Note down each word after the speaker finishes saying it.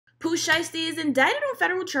Pooh Shiesty is indicted on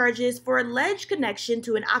federal charges for alleged connection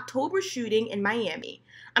to an October shooting in Miami.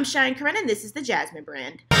 I'm Cheyenne Corinne, and this is the Jasmine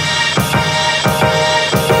brand.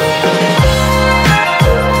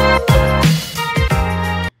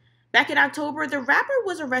 Back in October, the rapper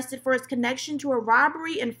was arrested for his connection to a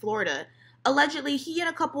robbery in Florida. Allegedly, he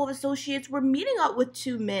and a couple of associates were meeting up with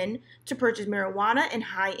two men to purchase marijuana and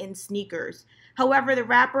high-end sneakers. However, the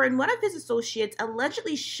rapper and one of his associates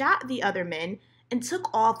allegedly shot the other men and took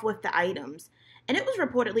off with the items, and it was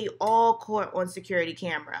reportedly all caught on security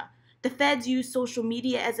camera. The feds used social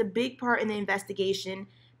media as a big part in the investigation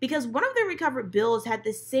because one of the recovered bills had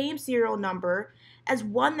the same serial number as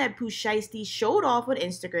one that Pooh Shiesty showed off on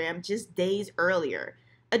Instagram just days earlier.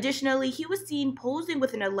 Additionally, he was seen posing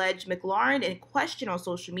with an alleged McLaren in question on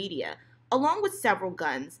social media, along with several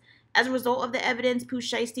guns. As a result of the evidence, Pooh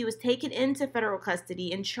Shiesty was taken into federal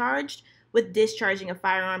custody and charged with discharging a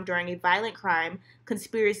firearm during a violent crime,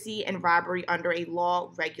 conspiracy, and robbery under a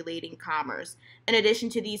law regulating commerce. In addition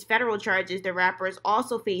to these federal charges, the rapper is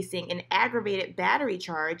also facing an aggravated battery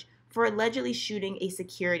charge for allegedly shooting a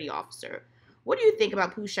security officer. What do you think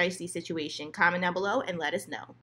about Pooh Shiesty's situation? Comment down below and let us know.